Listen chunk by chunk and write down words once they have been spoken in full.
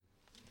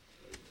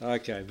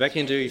Okay, back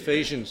into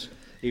Ephesians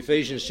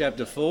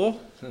chapter 4.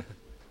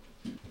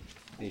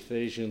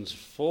 Ephesians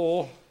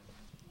 4,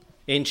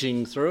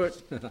 inching through it.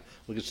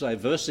 We could say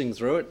versing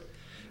through it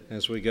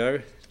as we go.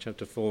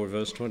 Chapter 4,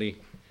 verse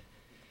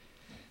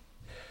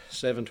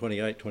 27,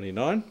 28,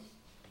 29.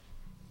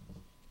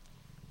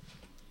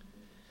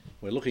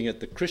 We're looking at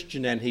the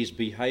Christian and his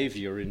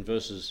behaviour in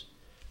verses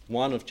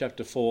 1 of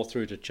chapter 4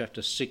 through to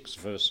chapter 6,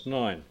 verse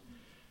 9.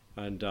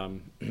 And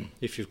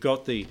if you've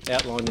got the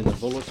outline in the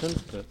bulletin,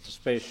 the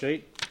spare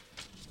sheet,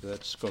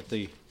 that's got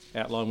the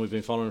outline we've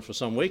been following for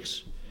some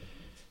weeks.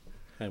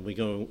 And we're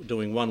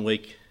doing 1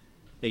 week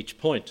each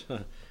point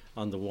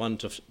on the 1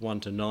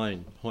 to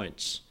 9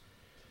 points.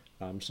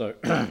 So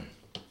the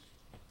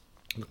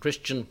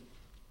Christian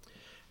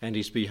and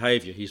his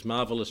behaviour, his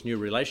marvellous new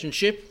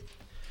relationship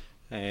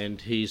and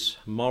his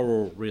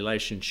moral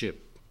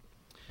relationship.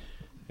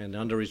 And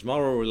under his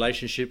moral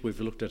relationship, we've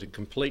looked at a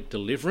complete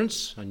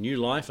deliverance, a new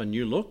life, a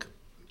new look.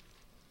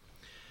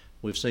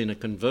 We've seen a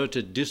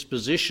converted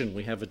disposition.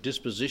 We have a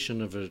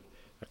disposition of a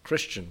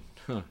Christian.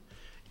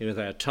 With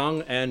our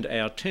tongue and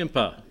our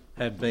temper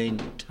have been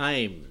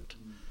tamed.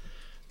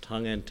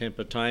 Tongue and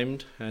temper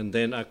tamed. And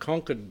then a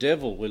conquered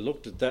devil. We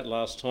looked at that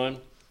last time.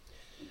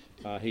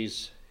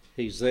 He's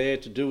there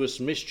to do us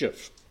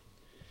mischief.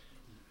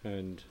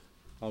 And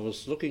I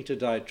was looking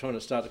today, trying to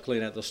start to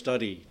clean out the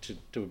study, to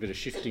do a bit of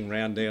shifting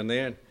round down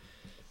there. And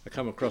I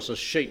come across a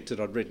sheet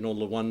that I'd written all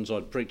the ones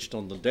I'd preached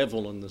on the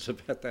devil, and there's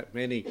about that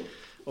many,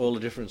 all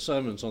the different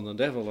sermons on the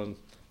devil. And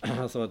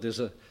I thought there's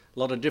a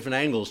lot of different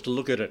angles to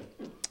look at it.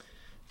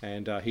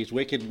 And his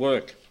wicked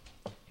work,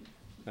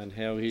 and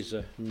how he's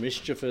a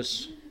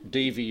mischievous,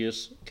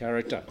 devious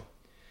character.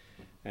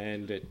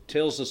 And it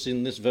tells us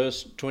in this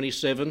verse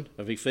 27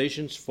 of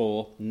Ephesians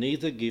 4,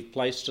 neither give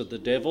place to the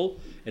devil,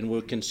 and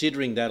we're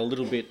considering that a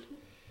little bit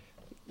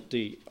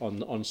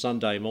on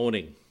Sunday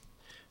morning.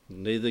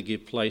 Neither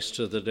give place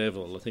to the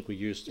devil. I think we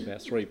used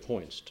about 3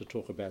 points to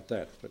talk about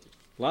that. But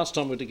last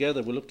time we were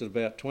together, we looked at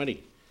about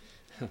 20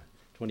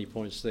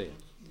 points there.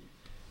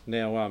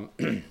 Now,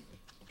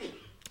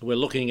 we're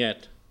looking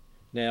at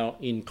now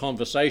in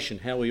conversation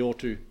how we ought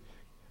to,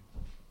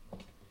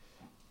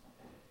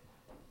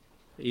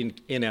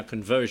 in our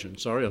conversion,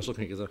 sorry, I was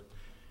looking at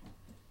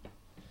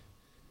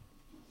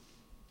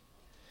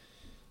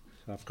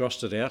I've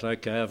crossed it out,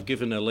 okay, I've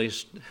given at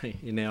least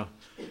in our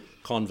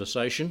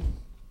conversation,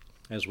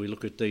 as we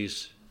look at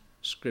these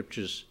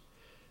scriptures,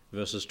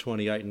 verses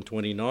 28 and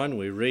 29,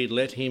 we read,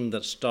 let him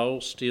that stole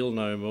steal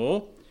no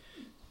more.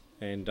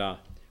 And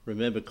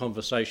remember,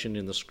 conversation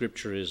in the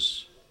scripture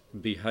is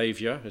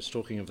behaviour, it's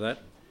talking of that.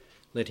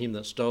 Let him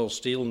that stole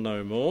steal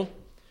no more,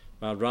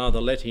 but rather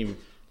let him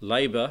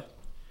labour,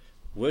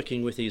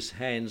 working with his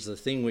hands the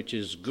thing which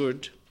is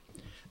good,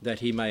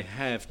 that he may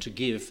have to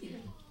give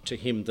to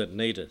him that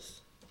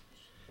needeth.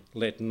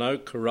 Let no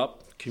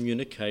corrupt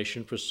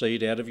communication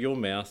proceed out of your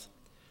mouth,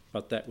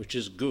 but that which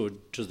is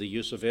good to the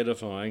use of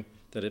edifying,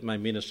 that it may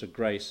minister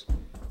grace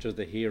to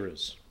the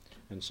hearers.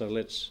 And so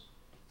let's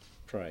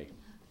pray.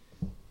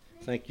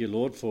 Thank you,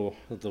 Lord, for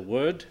the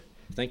word.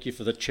 Thank you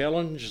for the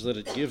challenge that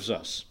it gives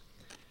us.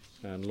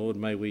 And Lord,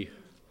 may we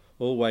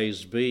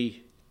always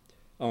be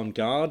on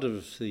guard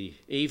of the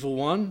evil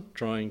one,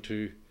 trying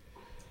to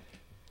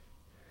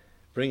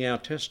bring our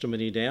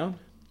testimony down,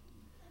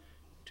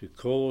 to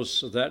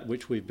cause that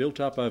which we've built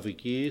up over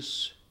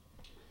years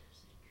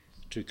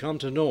to come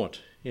to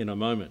naught in a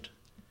moment.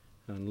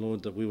 And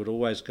Lord, that we would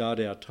always guard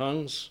our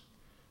tongues,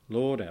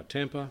 Lord, our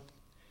temper,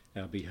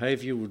 our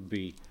behaviour would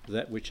be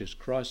that which is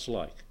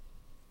Christ-like.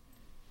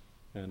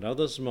 And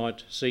others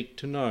might seek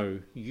to know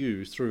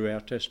you through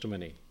our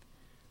testimony.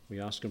 We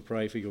ask and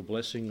pray for your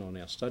blessing on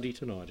our study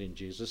tonight in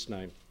Jesus'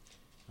 name.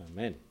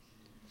 Amen.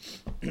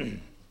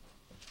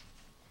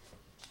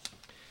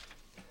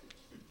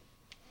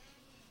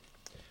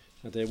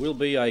 There will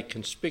be a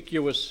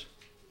conspicuous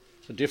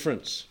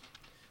difference,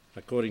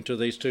 according to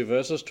these two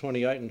verses,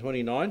 28 and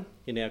 29,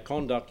 in our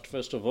conduct,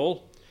 first of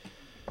all.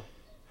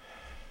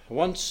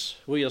 Once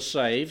we are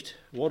saved,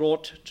 what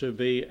ought to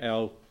be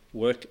our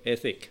work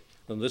ethic?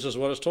 And this is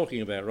what it's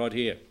talking about right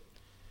here.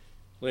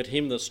 Let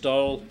him that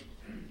stole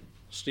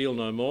steal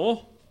no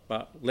more,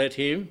 but let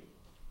him,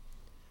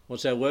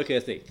 what's our work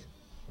ethic?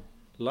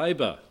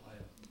 Labour.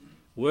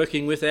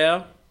 Working with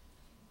our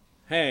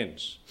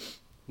hands.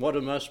 What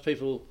do most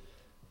people,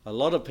 a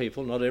lot of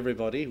people, not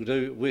everybody,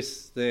 do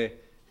with their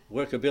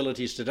work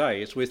abilities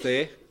today? It's with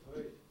their...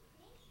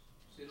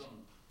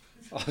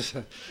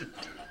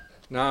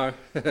 No.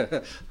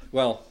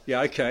 Well,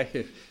 yeah,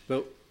 okay.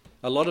 But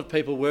a lot of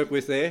people work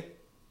with their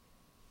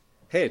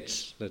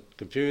heads, the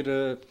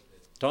computer,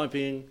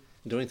 typing,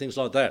 doing things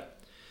like that.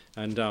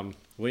 And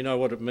we know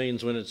what it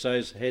means when it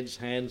says heads,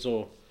 hands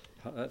or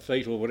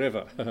feet or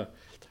whatever.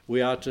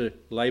 We are to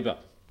labour.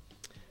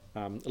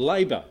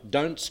 Labour,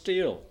 don't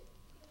steal.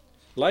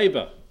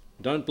 Labour,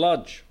 don't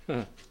bludge.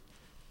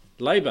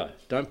 Labour,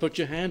 don't put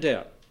your hand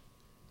out.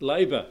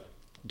 Labour,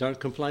 don't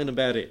complain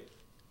about it.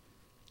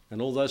 And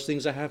all those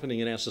things are happening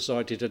in our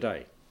society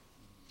today.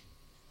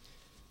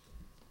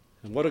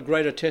 And what a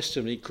greater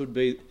testimony could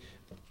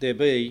there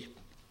be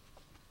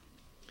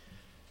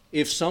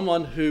if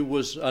someone who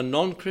was a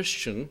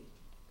non-Christian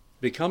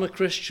become a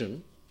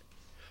Christian,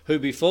 who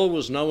before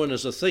was known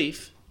as a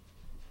thief,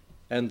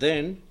 and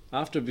then,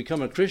 after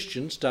becoming a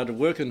Christian, started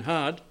working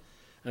hard,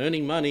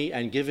 earning money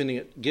and giving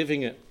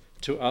it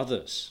to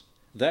others.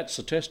 That's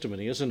a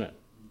testimony, isn't it?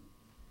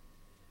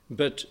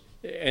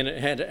 And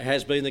it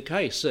has been the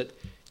case that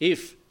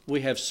if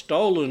we have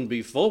stolen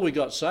before we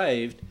got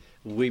saved,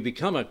 we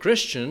become a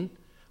Christian,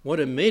 what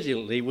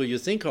immediately will you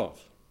think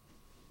of?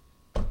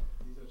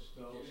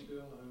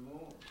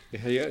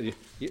 Yeah.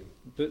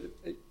 But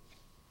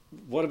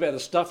what about the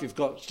stuff you've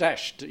got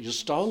stashed that you've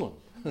stolen?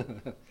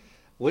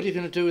 What are you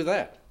going to do with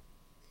that?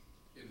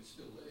 If it's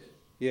still there.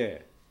 Yeah.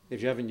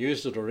 If you haven't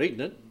used it or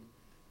eaten it,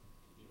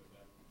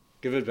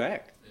 give it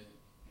back. Yeah.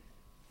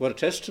 What a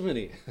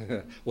testimony.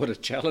 What a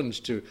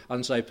challenge to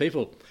unsaved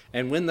people.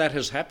 And when that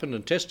has happened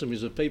and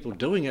testimonies of people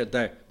doing it,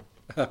 they,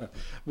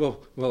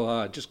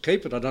 just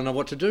keep it. I don't know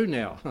what to do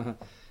now.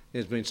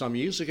 It's been some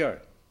years ago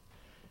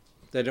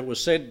that it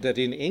was said that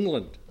in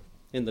England,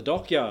 in the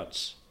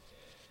dockyards,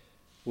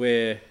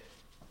 where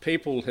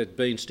people had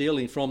been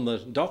stealing from the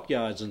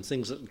dockyards and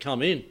things that had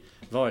come in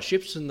via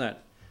ships and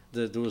that,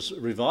 there was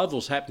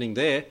revivals happening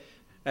there,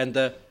 and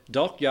the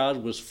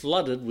dockyard was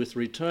flooded with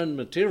returned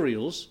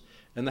materials,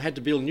 and they had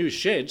to build new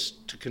sheds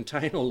to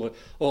contain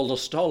all the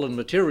stolen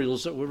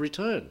materials that were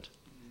returned.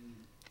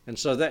 And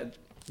so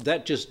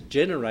that just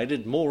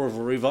generated more of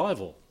a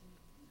revival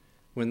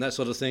when that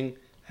sort of thing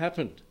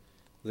happened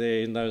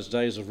there in those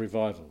days of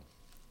revival.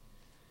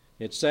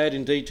 It's sad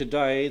indeed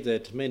today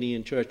that many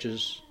in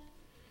churches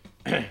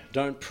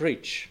don't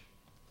preach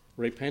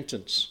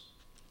repentance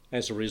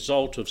as a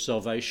result of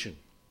salvation,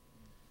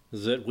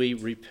 that we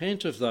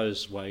repent of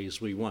those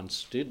ways we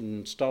once did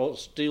and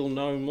steal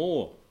no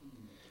more.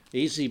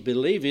 Easy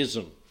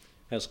believism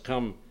has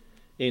come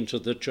into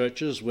the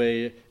churches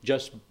where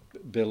just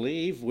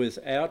believe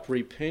without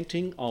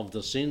repenting of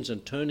the sins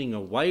and turning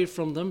away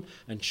from them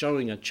and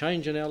showing a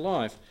change in our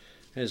life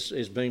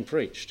is being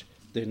preached.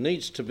 There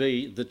needs to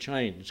be the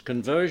change.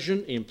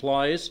 Conversion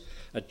implies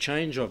a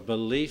change of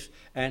belief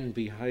and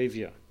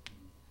behaviour.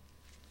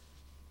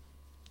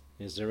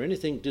 Is there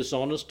anything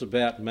dishonest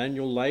about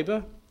manual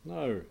labour?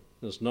 No,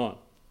 there's not.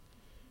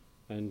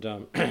 And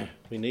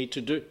we need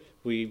to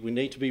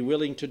be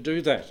willing to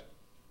do that.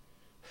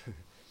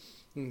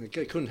 I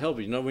couldn't help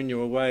it. You know, when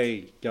you're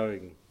away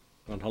going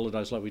on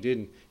holidays like we did,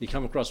 and you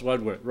come across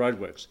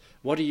roadworks.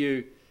 What do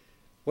you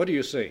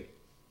see?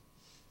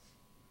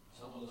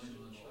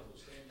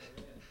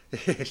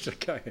 It's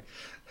okay.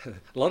 A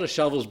lot of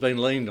shovels been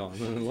leaned on,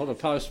 and a lot of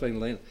posts been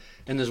leaned on.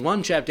 And there's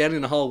one chap down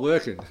in the hole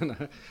working,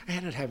 and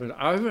it happened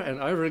over and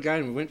over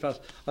again. We went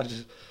past.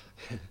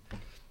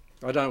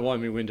 I don't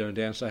wind my window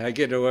down, say, "Hey,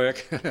 get to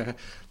work."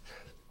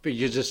 But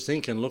you just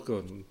think and look,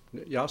 and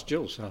you ask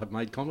Jill, so I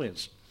made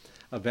comments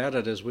about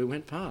it as we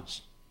went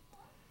past.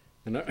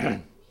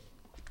 And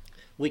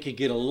we could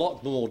get a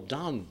lot more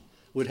done.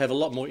 We'd have a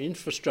lot more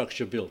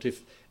infrastructure built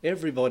if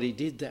everybody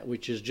did that,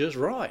 which is just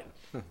right.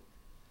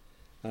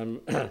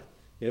 You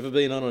ever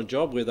been on a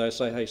job where they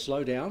say, "Hey,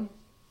 slow down,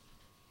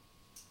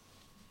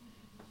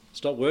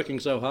 stop working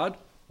so hard"?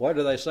 Why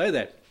do they say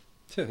that?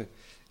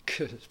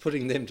 It's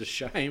putting them to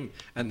shame,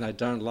 and they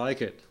don't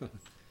like it.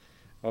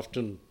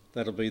 Often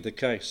that'll be the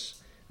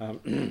case.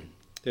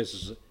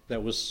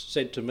 That was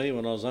said to me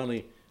when I was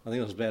only, I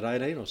think I was about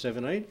 18 or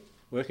 17,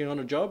 working on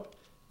a job.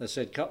 They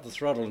said, "Cut the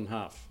throttle in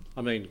half."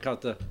 I mean,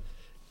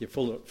 you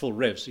full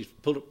revs, you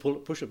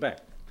push it back,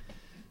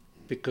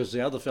 because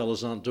the other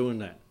fellas aren't doing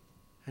that.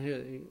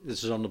 And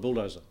this is on the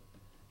bulldozer.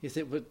 You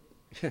think, but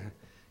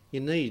you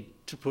need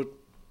to put.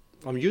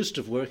 I'm used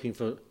to working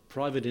for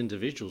private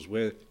individuals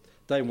where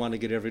they want to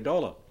get every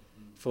dollar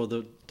for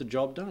the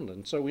job done,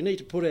 and so we need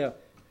to put our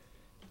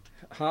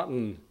heart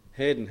and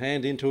head and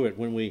hand into it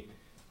when we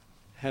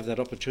have that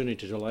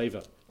opportunity to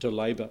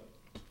labour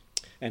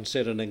and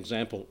set an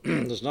example.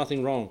 There's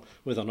nothing wrong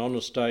with an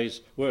honest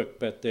day's work,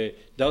 but there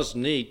does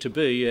need to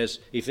be, as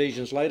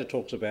Ephesians later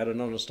talks about,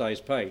 an honest day's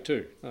pay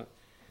too. And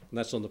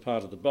that's on the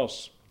part of the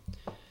boss.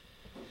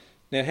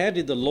 Now, how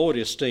did the Lord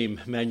esteem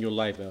manual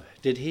labour?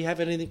 Did he have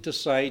anything to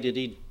say? Did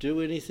he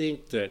do anything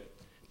that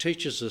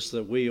teaches us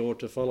that we ought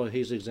to follow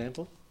his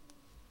example?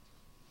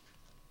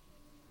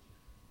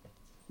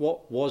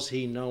 What was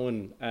he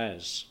known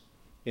as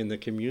in the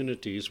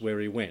communities where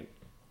he went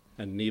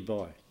and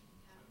nearby?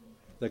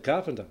 The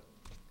carpenter.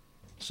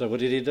 So what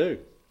did he do?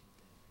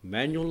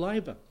 Manual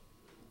labour.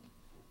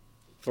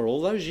 For all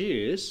those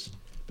years,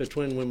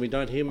 between when we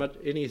don't hear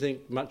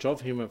much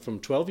of him from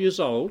 12 years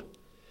old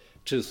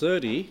to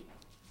 30,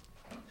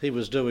 he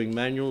was doing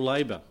manual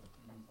labour.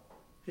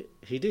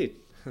 He did.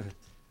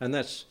 And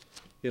that's,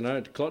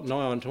 nigh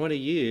on 20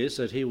 years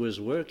that he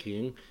was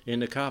working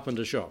in a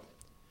carpenter shop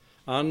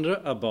under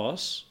a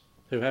boss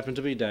who happened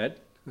to be Dad,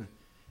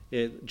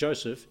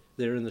 Joseph,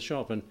 there in the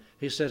shop. And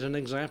he set an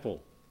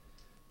example.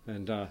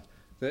 And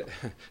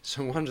it's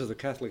a wonder the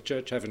Catholic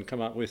Church haven't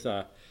come up with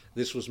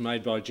this was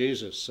made by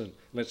Jesus, and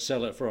let's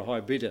sell it for a high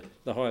bidder,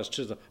 the highest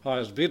to the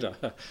highest bidder.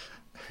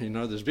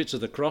 There's bits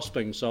of the cross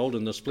being sold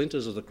and the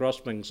splinters of the cross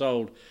being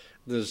sold.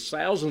 There's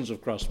thousands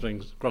of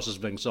crosses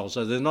being sold,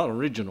 so they're not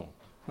original.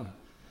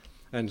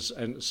 And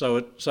so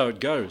it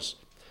goes.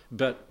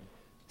 But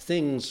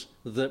things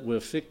that were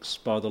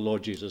fixed by the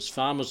Lord Jesus,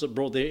 farmers that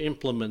brought their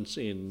implements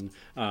in,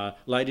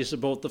 ladies that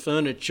brought the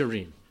furniture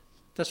in,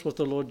 that's what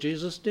the Lord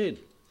Jesus did.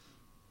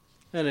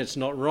 And it's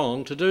not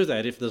wrong to do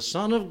that. If the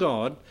Son of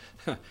God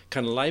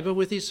can labour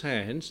with his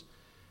hands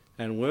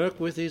and work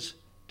with his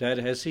dad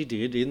as he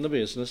did in the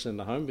business, in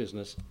the home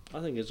business,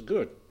 I think it's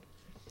good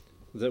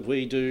that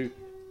we do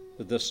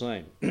the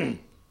same.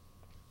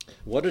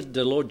 What did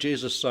the Lord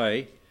Jesus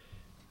say?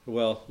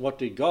 Well, what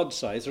did God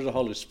say through the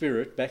Holy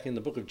Spirit back in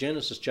the book of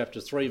Genesis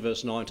chapter 3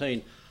 verse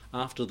 19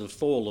 after the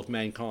fall of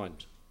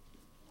mankind?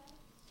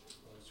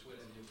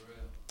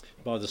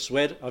 By the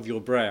sweat of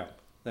your brow.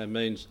 That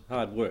means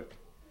hard work.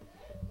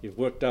 You've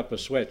worked up a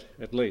sweat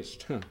at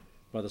least.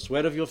 By the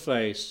sweat of your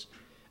face,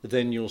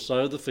 then you'll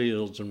sow the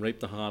fields and reap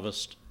the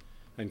harvest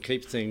and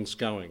keep things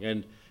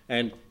going.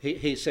 And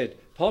he said,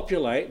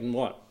 populate and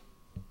what?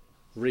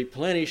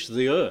 Replenish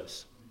the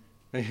earth.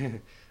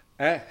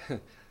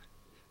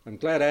 I'm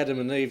glad Adam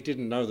and Eve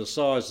didn't know the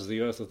size of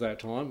the earth at that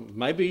time.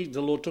 Maybe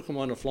the Lord took them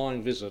on a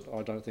flying visit.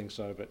 I don't think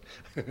so, but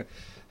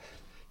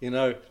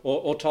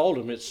or told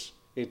them it's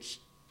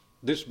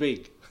this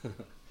big,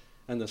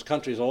 and there's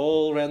countries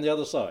all around the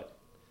other side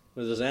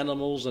where there's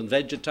animals and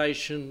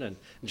vegetation and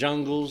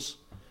jungles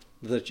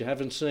that you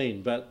haven't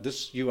seen, but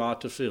this you are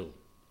to fill.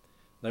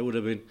 They would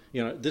have been,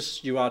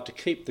 this you are to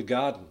keep the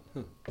garden,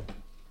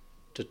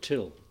 to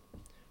till.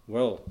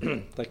 Well,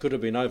 they could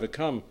have been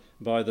overcome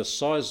by the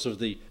size of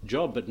the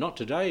job, but not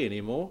today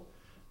anymore.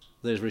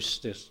 There's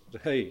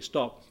hey,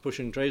 stop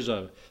pushing trees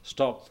over,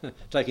 stop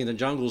taking the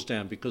jungles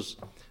down, because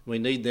we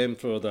need them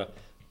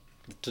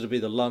to be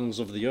the lungs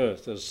of the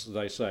earth, as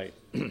they say,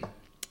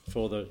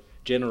 for the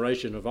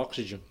generation of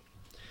oxygen.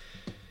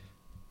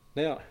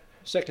 Now,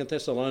 2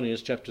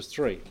 Thessalonians chapter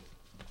 3,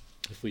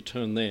 if we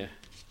turn there.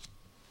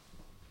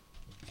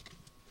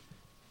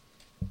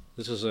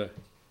 This is a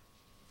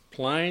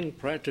plain,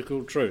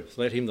 practical truth.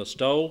 Let him that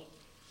stole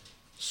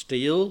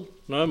steal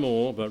no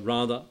more, but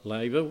rather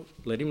labour.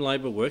 Let him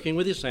labour, working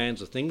with his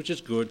hands, the thing which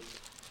is good,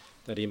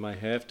 that he may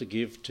have to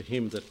give to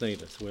him that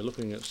needeth. We're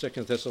looking at 2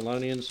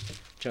 Thessalonians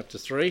chapter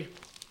 3,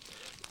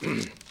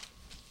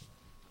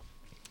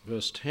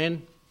 verse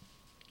 10.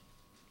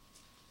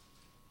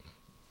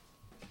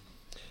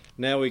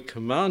 Now we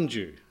command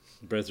you,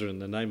 brethren, in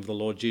the name of the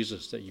Lord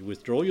Jesus, that you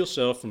withdraw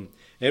yourself from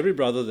every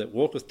brother that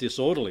walketh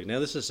disorderly. Now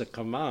this is a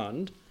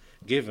command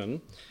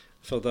given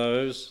for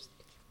those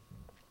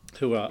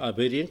who are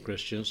obedient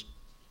Christians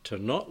to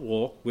not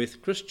walk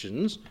with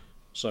Christians,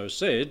 so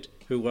said,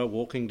 who are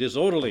walking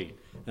disorderly,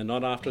 and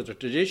not after the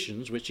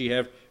traditions which ye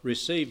have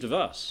received of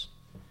us.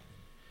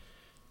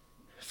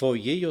 For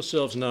ye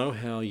yourselves know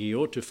how ye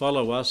ought to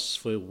follow us,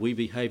 for we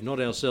behave not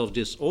ourselves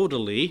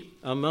disorderly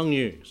among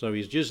you. So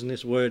he's using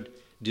this word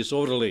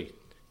disorderly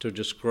to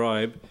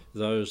describe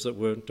those that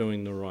weren't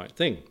doing the right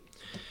thing.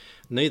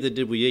 Neither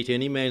did we eat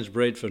any man's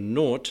bread for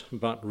naught,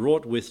 but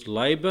wrought with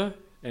labour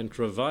and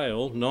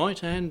travail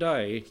night and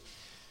day,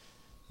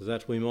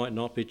 that we might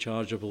not be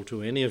chargeable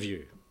to any of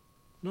you.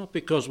 Not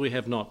because we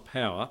have not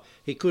power.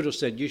 He could have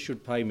said, you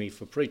should pay me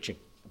for preaching.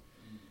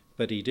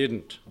 But he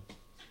didn't.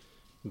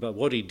 But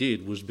what he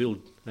did was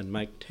build and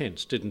make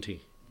tents, didn't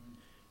he?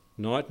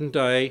 Night and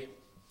day,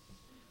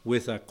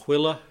 with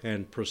Aquila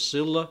and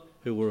Priscilla,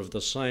 who were of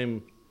the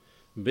same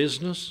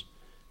business.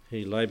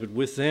 He laboured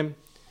with them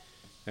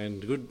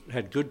and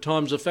had good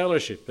times of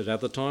fellowship, but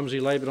other times he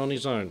laboured on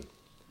his own,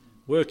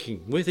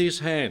 working with his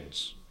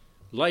hands,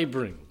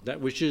 labouring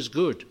that which is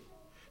good.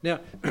 Now,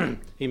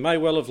 he may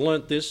well have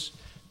learnt this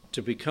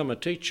to become a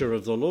teacher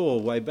of the law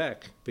way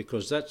back,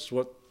 because that's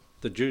what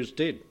the Jews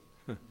did.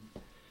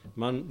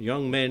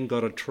 Young men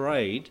got a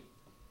trade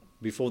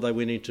before they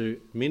went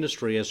into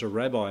ministry as a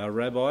rabbi. A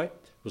rabbi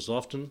was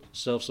often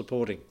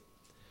self-supporting,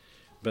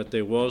 but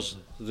there was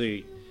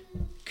the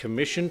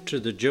commission to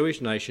the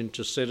Jewish nation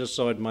to set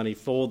aside money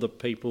for the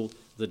people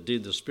that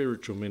did the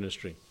spiritual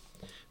ministry.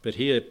 But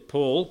here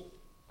Paul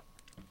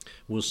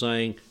was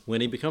saying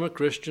when he became a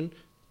Christian,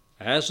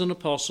 as an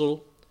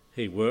apostle,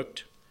 he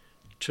worked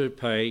to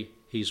pay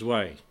his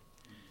way.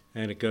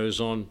 And it goes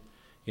on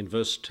in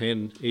verse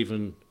 10,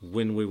 even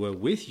when we were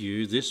with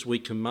you, this we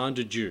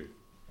commanded you,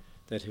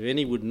 that if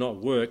any would not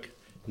work,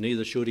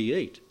 neither should he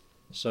eat.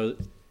 So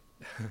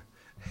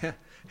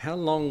how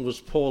long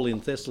was Paul in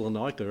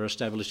Thessalonica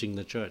establishing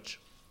the church?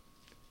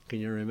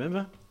 Can you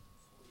remember?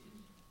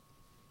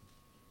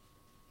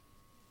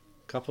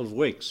 A couple of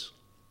weeks.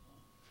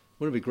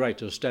 Wouldn't it be great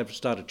to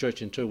start a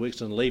church in 2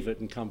 weeks and leave it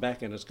and come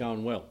back and it's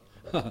going well?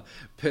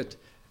 But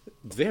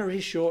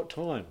very short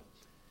time.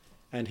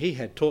 And he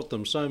had taught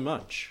them so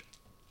much.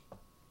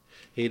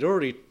 He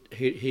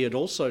had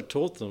also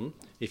taught them,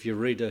 if you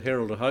read the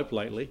Herald of Hope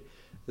lately,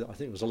 I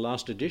think it was the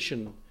last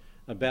edition,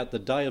 about the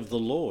day of the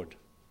Lord.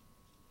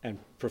 and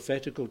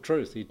prophetical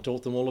truth. He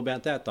taught them all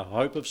about that, the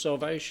hope of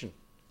salvation.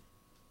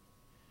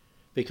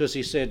 Because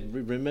he said,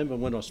 remember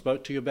when I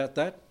spoke to you about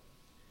that?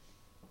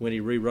 When he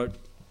rewrote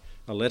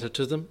a letter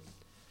to them?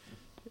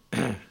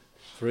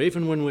 For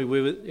even when we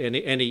were,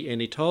 and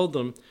he told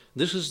them,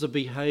 this is the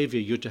behaviour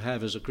you're to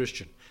have as a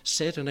Christian.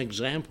 Set an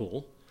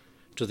example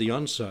to the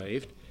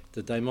unsaved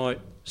that they might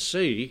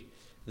see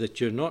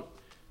that you're not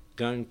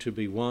going to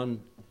be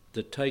one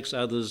that takes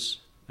others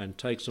and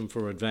takes them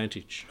for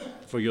advantage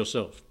for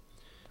yourself.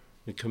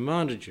 He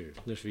commanded you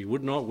that if you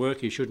would not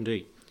work, you shouldn't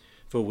eat.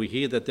 For we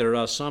hear that there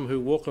are some who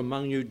walk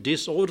among you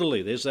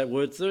disorderly. There's that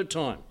word third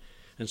time.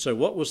 And so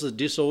what was the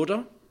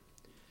disorder?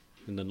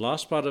 In the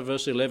last part of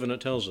verse 11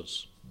 it tells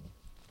us,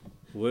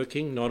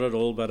 working not at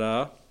all but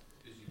are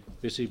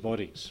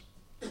busybodies.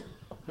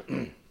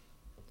 I'm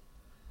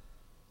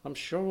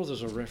sure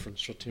there's a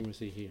reference for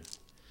Timothy here.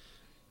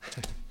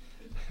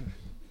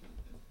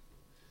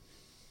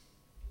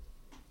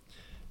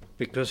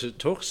 Because it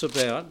talks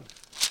about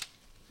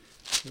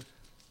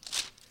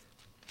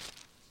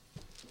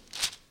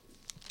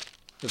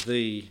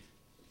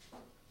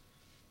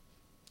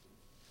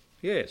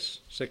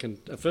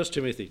First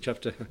Timothy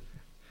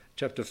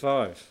chapter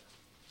 5.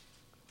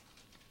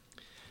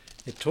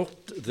 It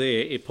talked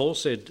there, Paul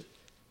said,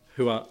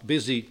 who are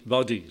busy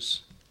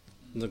bodies,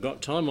 and they've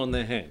got time on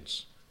their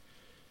hands,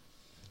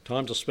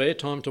 time to spare,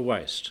 time to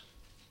waste.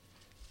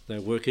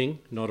 They're working,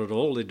 not at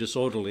all, they're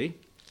disorderly,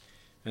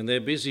 and they're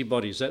busy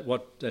bodies.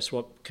 That's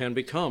what can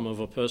become of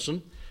a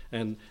person,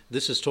 and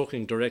this is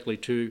talking directly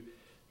to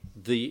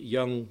the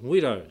young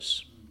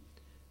widows.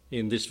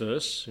 In this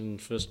verse, in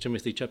 1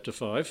 Timothy chapter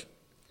 5,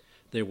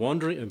 they're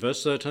wandering, in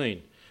verse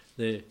 13,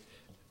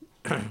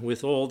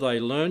 withal they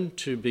learn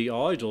to be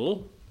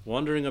idle,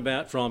 wandering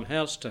about from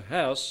house to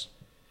house,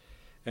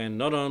 and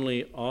not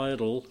only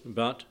idle,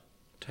 but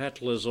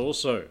tattlers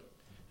also,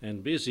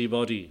 and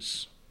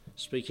busybodies,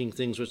 speaking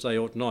things which they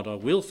ought not. I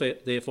will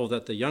therefore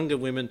that the younger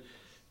women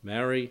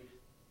marry,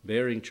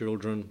 bearing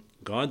children,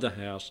 guide the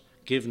house,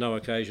 give no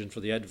occasion for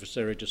the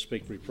adversary to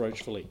speak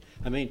reproachfully.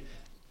 I mean,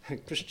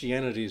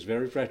 Christianity is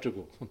very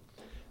practical.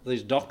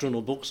 These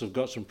doctrinal books have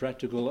got some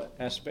practical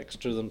aspects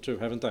to them too,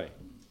 haven't they?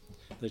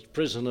 These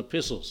prison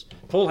epistles.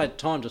 Paul had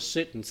time to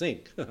sit and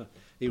think.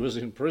 He was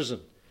in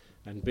prison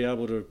and be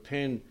able to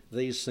pen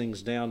these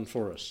things down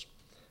for us.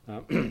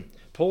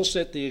 Paul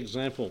set the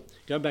example.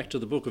 Go back to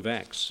the book of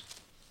Acts.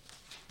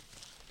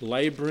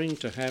 Labouring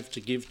to have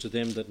to give to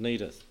them that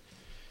needeth.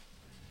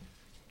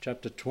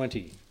 Chapter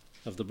 20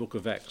 of the book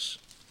of Acts.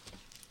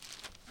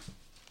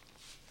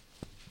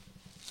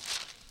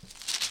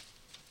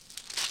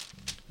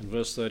 And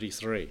verse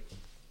 33.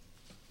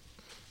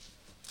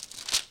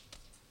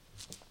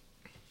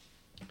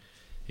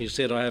 He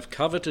said, I have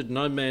coveted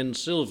no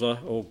man's silver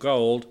or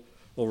gold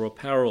or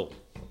apparel.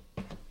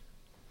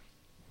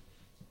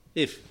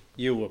 If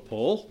you were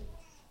Paul,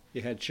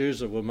 you had shoes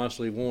that were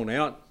mostly worn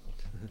out,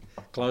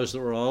 clothes that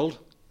were old,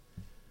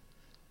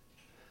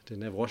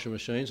 didn't have washing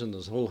machines and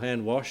there's all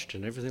hand washed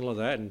and everything like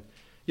that, and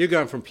you're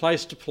going from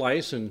place to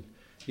place and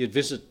you'd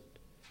visit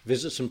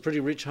some pretty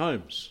rich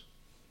homes.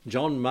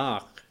 John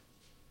Mark,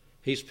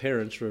 his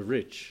parents were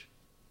rich.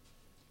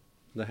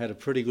 They had a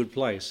pretty good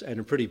place and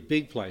a pretty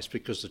big place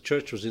because the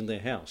church was in their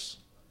house,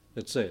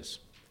 it says.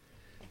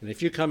 And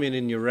if you come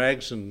in your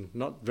rags and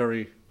not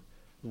very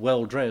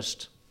well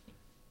dressed,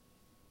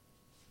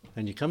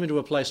 and you come into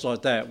a place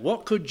like that,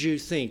 what could you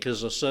think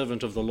as a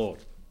servant of the Lord?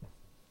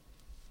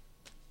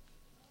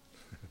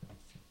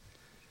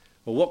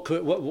 Or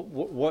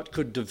what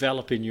could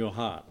develop in your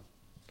heart?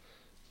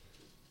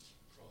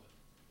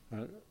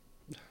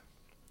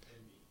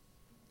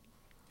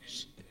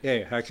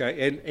 Yeah,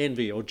 okay,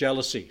 envy or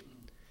jealousy.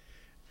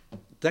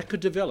 That could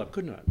develop,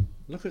 couldn't it?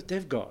 Look what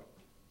they've got.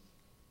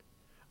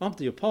 I'm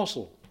the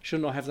apostle.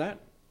 Shouldn't I have that?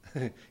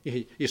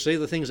 You see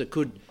the things that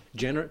could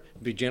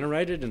be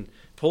generated? And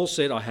Paul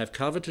said, I have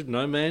coveted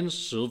no man's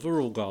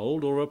silver or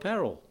gold or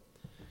apparel.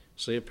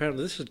 See,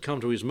 apparently this had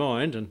come to his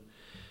mind, and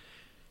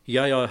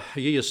yea,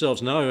 ye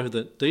yourselves know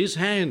that these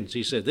hands,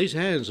 he said, these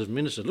hands have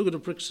ministered. Look at the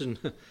pricks and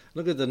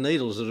look at the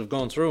needles that have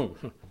gone through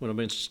them when I've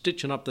been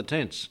stitching up the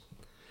tents.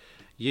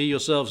 Ye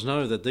yourselves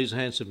know that these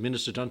hands have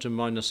ministered unto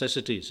my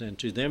necessities, and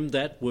to them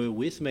that were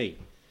with me.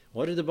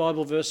 What did the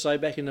Bible verse say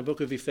back in the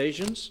book of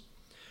Ephesians?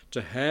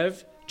 To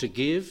have, to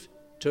give,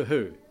 to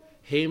who?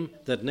 Him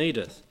that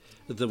needeth.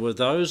 There were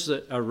those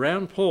that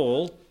around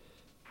Paul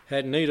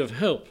had need of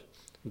help.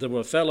 There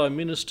were fellow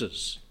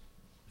ministers,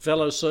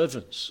 fellow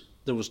servants.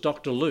 There was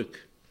Dr.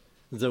 Luke.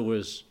 There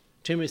was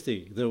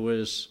Timothy. There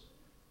was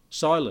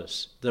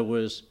Silas. There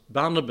was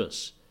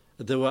Barnabas.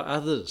 There were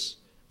others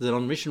that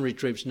on missionary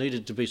trips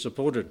needed to be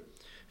supported.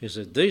 He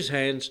said, these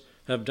hands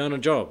have done a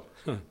job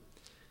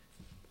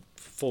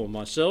for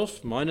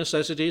myself, my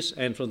necessities,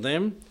 and for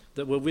them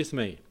that were with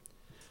me.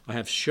 I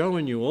have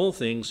shown you all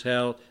things,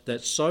 how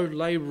that so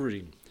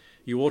labouring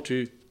you ought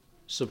to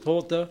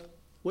support the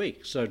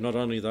weak. So not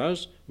only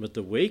those, but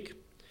the weak.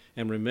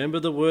 And remember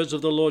the words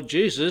of the Lord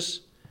Jesus,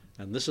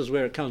 and this is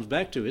where it comes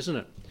back to, isn't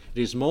it?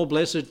 It is more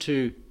blessed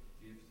to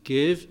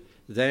give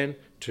than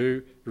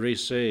to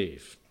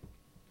receive.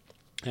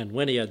 And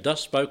when he had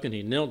thus spoken,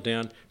 he knelt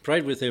down,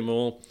 prayed with them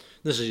all.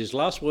 This is his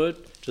last word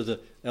to the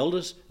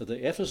elders of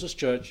the Ephesus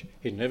church.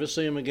 He'd never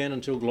see them again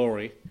until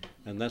glory,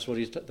 and that's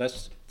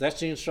the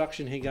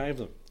instruction he gave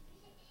them.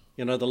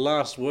 You know, the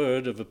last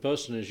word of a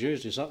person is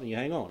usually something you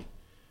hang on,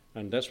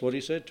 and that's what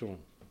he said to them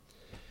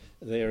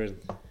there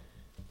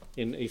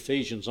in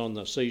Ephesians on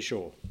the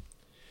seashore.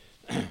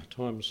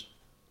 Time's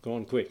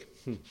gone quick.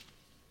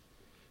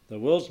 The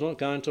world's not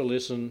going to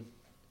listen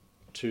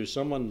to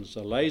someone's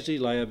a lazy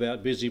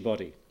layabout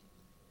busybody.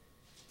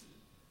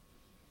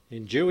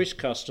 In Jewish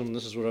custom,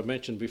 this is what I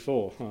mentioned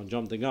before, I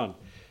jumped the gun,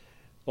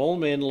 all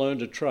men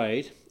learned a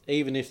trade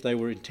even if they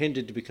were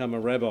intended to become a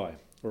rabbi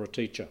or a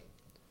teacher.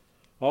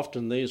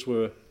 Often these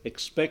were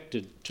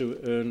expected to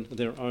earn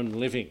their own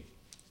living.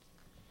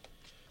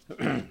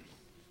 The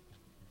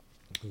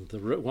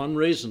one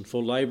reason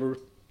for labour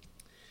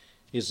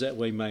is that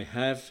we may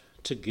have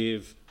to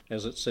give,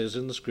 as it says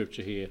in the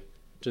scripture here,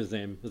 to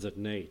them that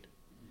need.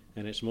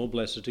 And it's more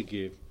blessed to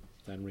give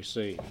than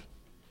receive.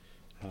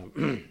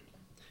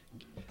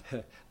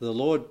 The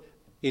Lord,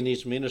 in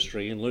his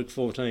ministry, in Luke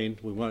 14,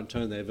 we won't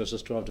turn there,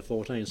 verses 12 to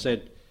 14,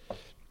 said,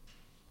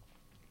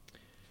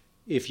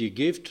 if you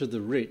give to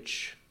the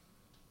rich,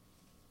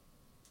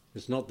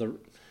 it's not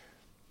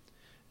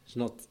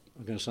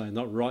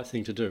right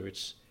thing to do.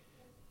 It's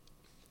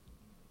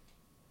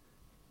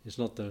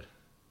not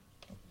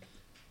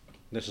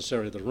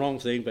necessarily the wrong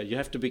thing, but you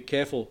have to be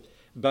careful.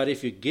 But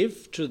if you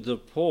give to the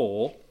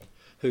poor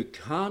who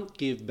can't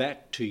give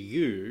back to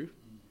you,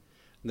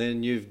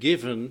 then you've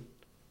given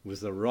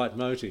with the right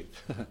motive.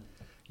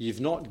 You've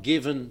not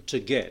given to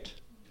get.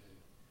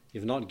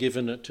 You've not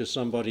given it to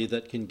somebody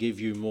that can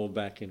give you more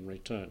back in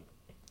return.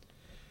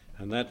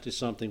 And that is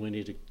something we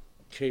need to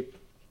keep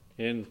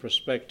in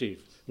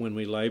perspective when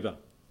we labour.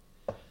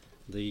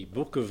 The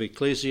book of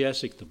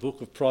Ecclesiastes, the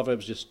book of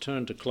Proverbs, just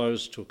turned to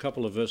close to a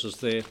couple of verses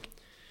there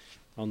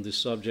on this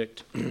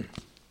subject.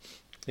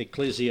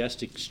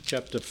 Ecclesiastes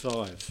chapter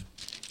 5.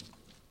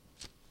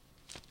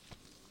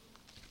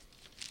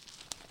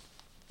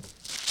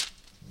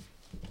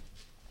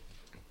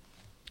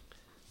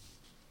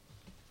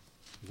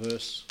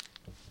 Verse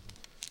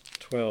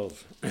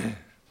 12.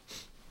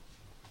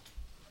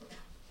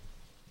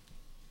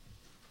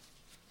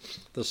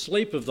 The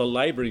sleep of the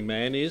labouring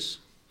man is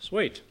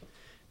sweet,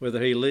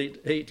 whether he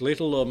eat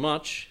little or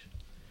much,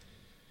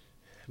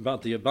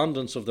 but the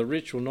abundance of the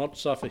rich will not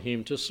suffer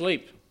him to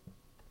sleep.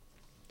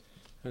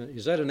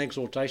 Is that an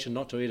exhortation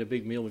not to eat a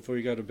big meal before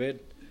you go to bed?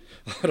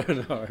 I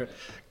don't know,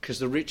 because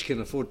the rich can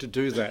afford to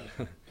do that.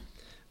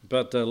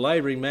 But the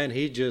labouring man,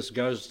 he just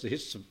goes,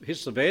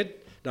 hits the bed,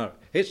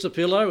 hits the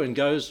pillow and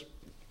goes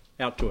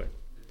out to it.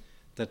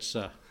 That's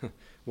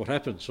what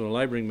happens to a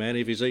labouring man.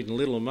 If he's eaten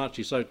little or much,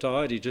 he's so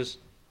tired he just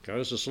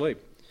goes to sleep.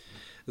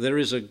 There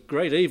is a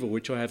great evil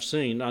which I have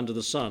seen under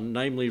the sun,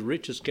 namely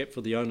riches kept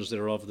for the owners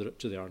thereof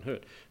to their own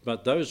hurt.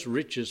 But those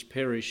riches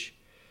perish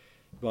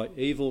by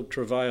evil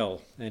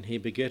travail, and he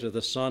begetteth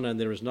a son, and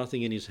there is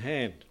nothing in his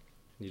hand.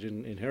 He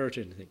didn't inherit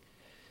anything.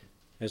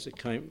 As it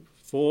came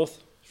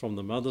forth from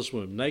the mother's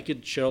womb,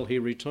 naked shall he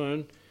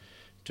return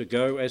to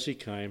go as he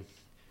came,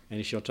 and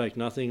he shall take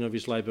nothing of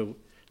his labour,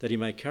 that he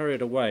may carry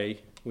it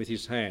away with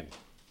his hand.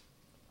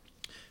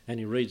 And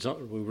we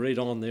read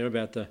on there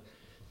about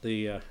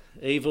the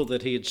evil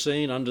that he had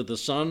seen under the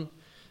sun.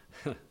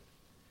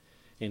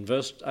 In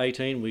verse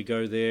 18 we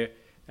go there,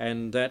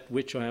 and that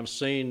which I have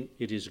seen,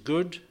 it is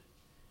good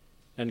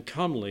and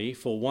comely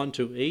for one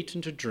to eat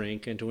and to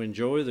drink and to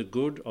enjoy the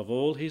good of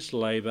all his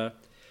labour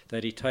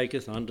that he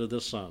taketh under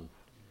the sun,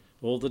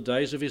 all the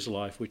days of his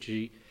life which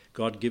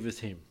God giveth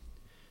him.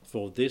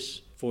 For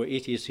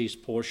it is his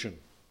portion.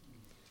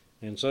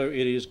 And so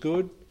it is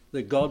good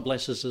that God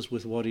blesses us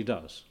with what he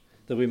does,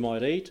 that we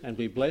might eat and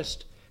be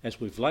blessed as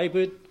we've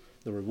laboured.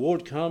 The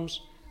reward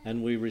comes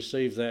and we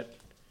receive that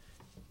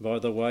by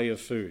the way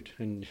of food.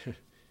 And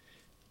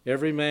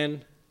every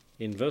man,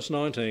 in verse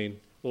 19,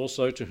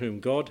 also to whom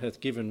God hath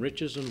given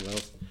riches and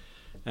wealth,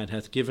 and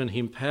hath given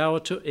him power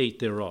to eat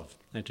thereof,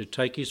 and to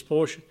take his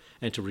portion,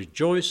 and to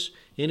rejoice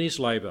in his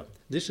labour.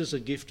 This is a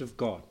gift of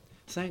God.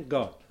 Thank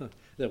God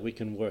that we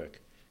can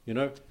work. You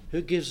know,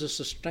 who gives us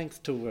the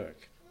strength to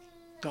work?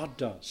 God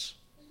does.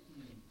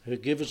 Who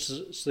gives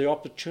us the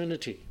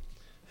opportunity?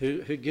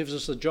 Who gives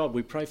us the job?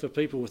 We pray for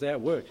people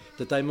without work,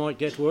 that they might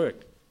get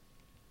work.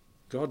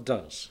 God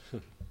does.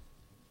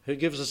 Who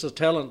gives us a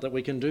talent that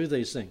we can do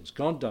these things?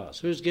 God does.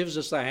 Who gives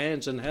us the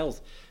hands and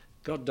health?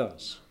 God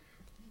does.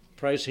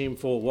 Praise him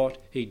for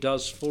what he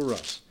does for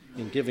us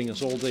in giving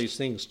us all these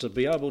things, to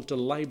be able to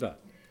labour.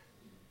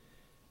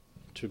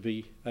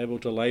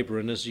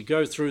 And as you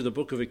go through the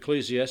book of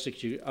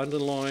Ecclesiastes, you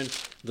underline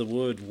the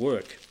word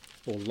work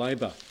or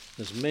labour.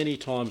 There's many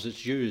times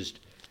it's used.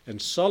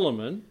 And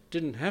Solomon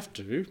didn't have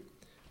to,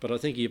 but I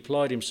think he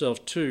applied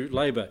himself to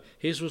labour.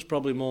 His was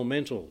probably more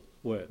mental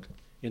work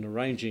in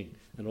arranging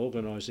and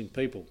organising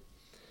people.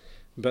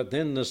 But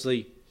then there's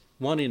the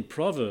one in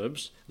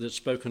Proverbs that's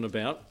spoken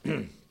about,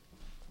 and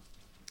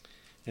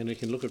we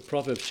can look at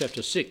Proverbs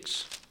chapter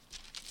 6.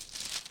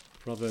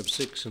 Proverbs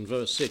 6 and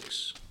verse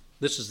 6.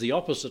 This is the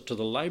opposite to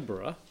the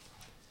labourer.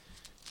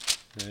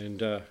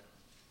 And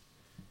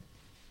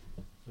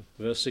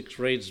verse 6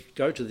 reads,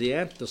 Go to the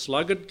ant, the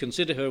sluggard,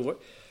 consider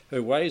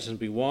her ways and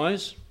be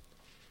wise,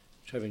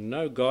 which having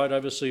no guide,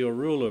 overseer or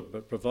ruler,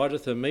 but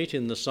provideth her meat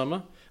in the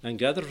summer, and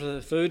gathereth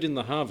her food in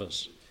the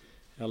harvest.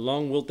 How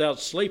long wilt thou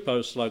sleep,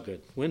 O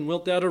sluggard? When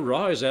wilt thou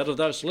arise out of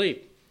thy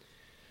sleep?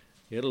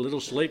 Yet a little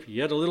sleep,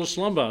 yet a little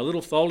slumber, a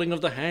little folding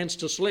of the hands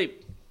to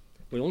sleep.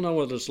 We all know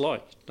what it's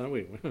like, don't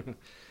we?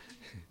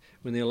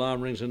 When the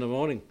alarm rings in the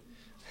morning.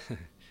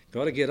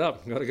 Got to get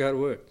up, got to go to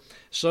work.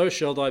 So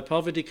shall thy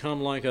poverty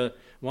come like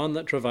one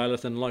that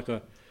travaileth, and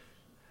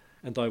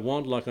thy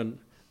want like an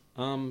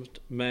armed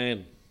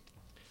man.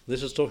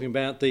 This is talking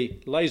about the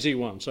lazy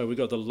one. So we've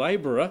got the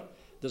labourer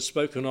that's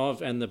spoken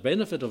of, and the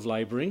benefit of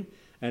labouring,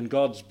 and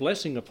God's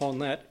blessing upon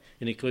that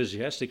in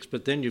Ecclesiastics.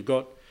 But then you've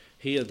got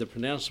here the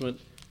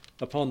pronouncement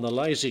upon the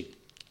lazy.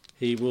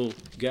 He will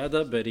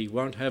gather, but he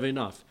won't have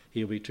enough.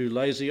 He'll be too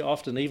lazy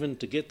often even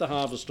to get the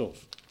harvest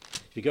off.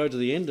 If you go to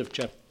the end of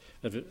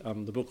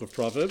the book of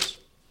Proverbs,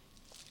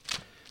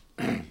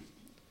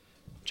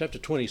 chapter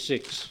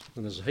 26,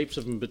 and there's heaps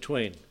of them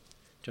between,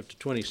 chapter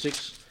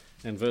 26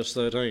 and verse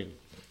 13.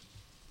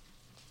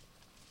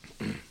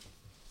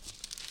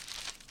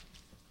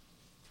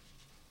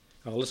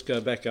 Let's go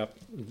back up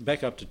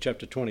to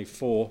chapter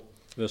 24,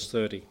 verse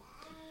 30.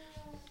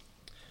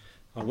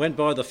 I went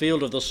by the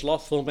field of the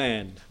slothful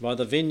man, by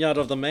the vineyard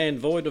of the man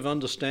void of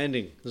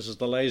understanding. This is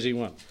the lazy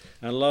one.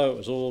 And lo, it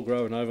was all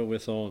grown over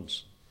with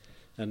thorns.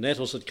 And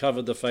nettles had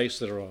covered the face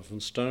thereof,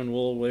 and stone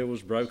wall where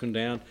was broken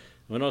down.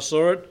 When I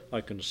saw it,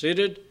 I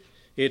considered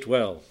it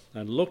well,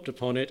 and looked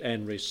upon it,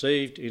 and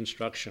received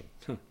instruction.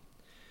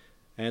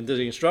 And the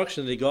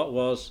instruction that he got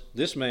was,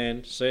 this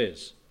man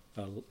says,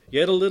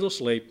 yet a little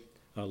sleep,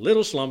 a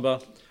little slumber,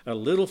 a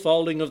little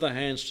folding of the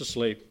hands to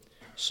sleep,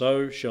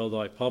 so shall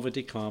thy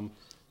poverty come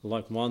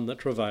like one that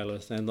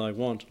travaileth, and thy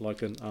want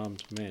like an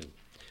armed man.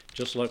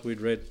 Just like we'd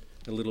read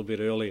a little bit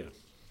earlier.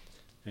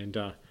 And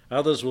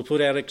others will put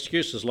out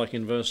excuses, like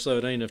in verse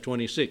 13 of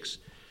 26.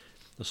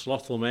 The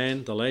slothful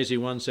man, the lazy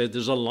one, said,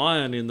 there's a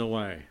lion in the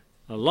way,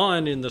 a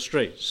lion in the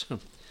streets.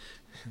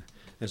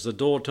 As the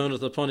door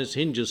turneth upon its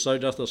hinges, so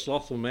doth the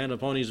slothful man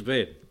upon his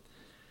bed.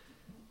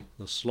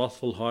 The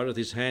slothful hideth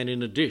his hand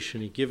in a dish,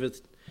 and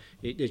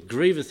it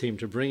grieveth him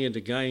to bring it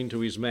again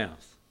to his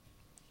mouth.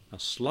 A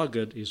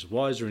sluggard is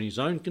wiser in his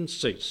own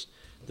conceits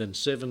than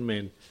 7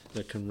 men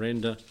that can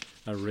render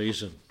a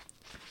reason.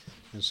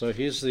 And so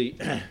here's the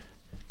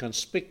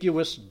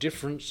conspicuous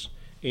difference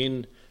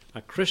in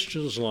a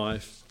Christian's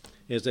life,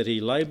 is that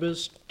he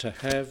labours to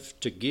have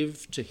to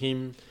give to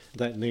him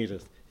that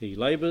needeth. He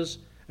labours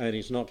and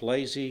he's not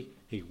lazy.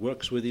 He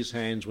works with his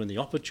hands. When the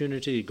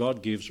opportunity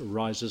God gives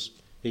arises,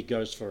 he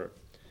goes for it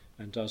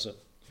and does it.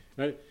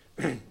 Now,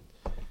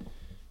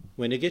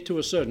 when you get to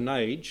a certain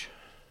age,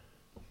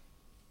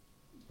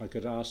 I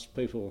could ask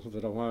people,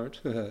 but I won't.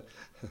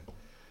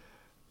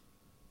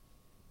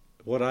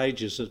 What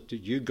age is it that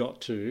you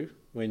got to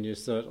when you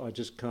thought, I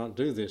just can't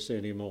do this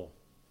anymore?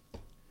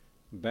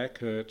 Back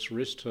hurts,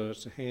 wrist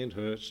hurts, hand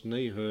hurts,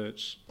 knee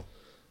hurts.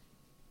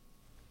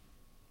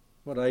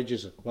 What age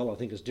is it? Well, I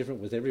think it's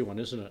different with everyone,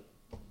 isn't it?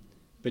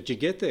 But you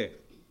get there.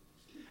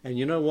 And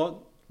you know what?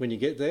 When you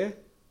get there,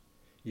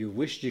 you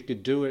wish you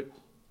could do it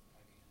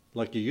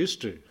like you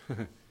used to.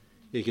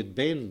 You could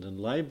bend and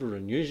labour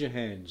and use your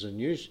hands,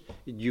 and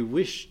you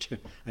wish to,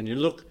 and you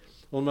look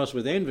almost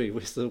with envy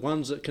with the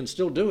ones that can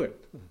still do it.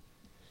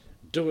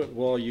 Do it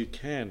while you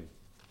can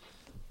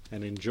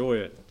and enjoy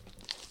it,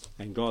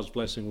 and God's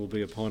blessing will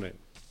be upon it.